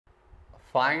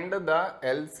Find the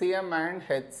LCM and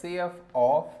HCF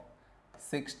of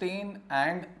 16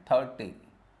 and 30.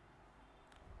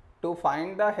 To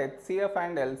find the HCF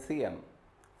and LCM,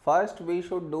 first we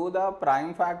should do the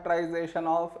prime factorization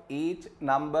of each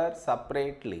number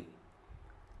separately,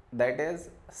 that is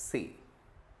C.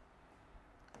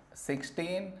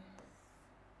 16,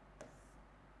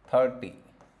 30.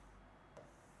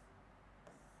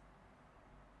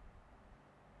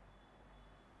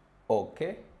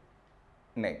 Okay.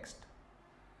 Next,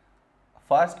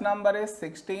 first number is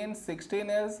 16, 16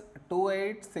 is 2,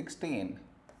 8, 16.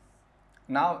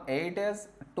 Now 8 is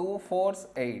 2 4s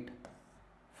 8,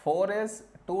 4 is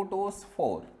 2 2s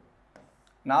 4.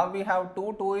 Now we have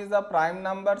 2, 2 is a prime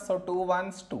number, so 2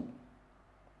 1s 2.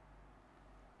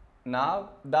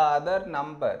 Now the other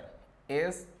number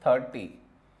is 30,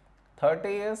 30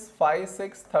 is 5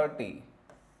 6 30,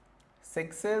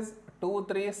 6 is 2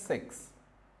 3 6.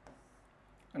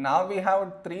 Now we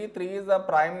have 3, 3 is a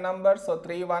prime number, so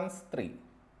 3 1s 3.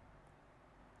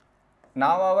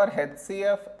 Now our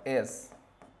HCF is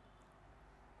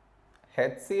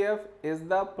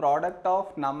the product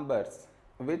of numbers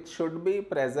which should be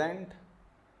present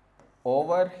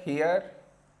over here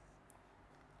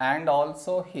and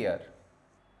also here.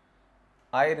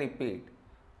 I repeat,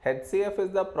 HCF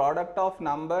is the product of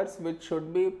numbers which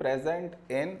should be present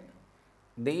in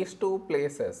these two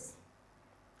places,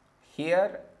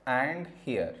 here and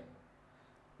here.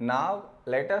 Now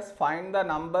let us find the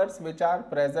numbers which are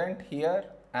present here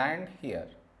and here.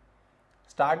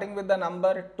 Starting with the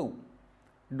number 2.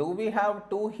 Do we have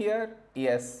 2 here?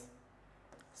 Yes.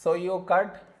 So you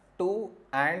cut 2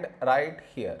 and write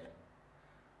here.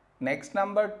 Next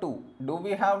number 2. Do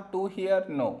we have 2 here?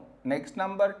 No. Next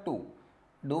number 2.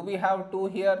 Do we have 2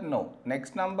 here? No.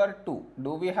 Next number 2.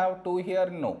 Do we have 2 here?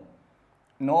 No.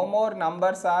 No more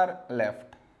numbers are left.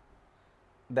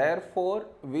 Therefore,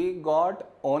 we got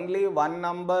only one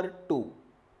number 2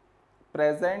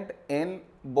 present in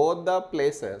both the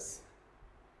places.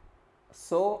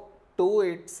 So, 2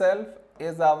 itself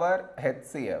is our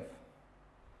HCF.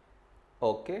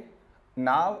 Okay.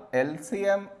 Now,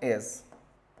 LCM is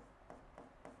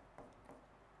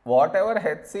whatever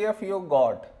HCF you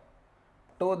got,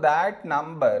 to that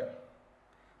number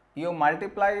you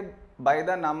multiply by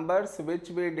the numbers which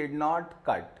we did not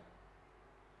cut.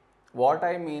 What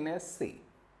I mean is, see,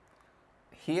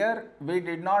 here we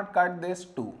did not cut this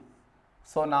 2.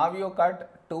 So now you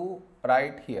cut 2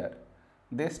 right here.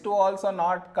 This 2 also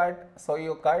not cut, so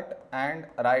you cut and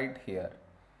write here.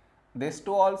 This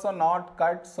 2 also not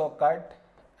cut, so cut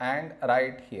and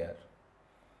write here.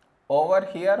 Over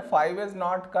here 5 is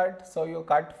not cut, so you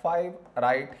cut 5,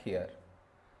 write here.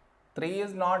 3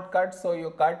 is not cut, so you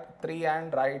cut 3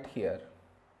 and write here.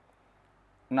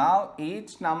 Now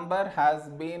each number has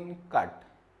been cut.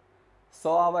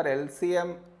 So our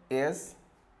LCM is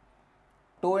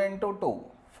 2 into 2,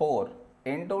 4,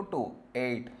 into 2,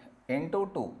 8, into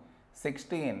 2,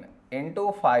 16,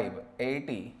 into 5,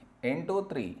 80, into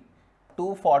 3,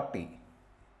 240.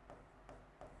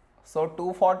 So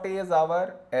 240 is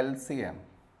our LCM.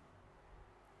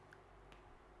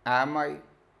 Am I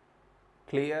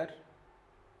clear?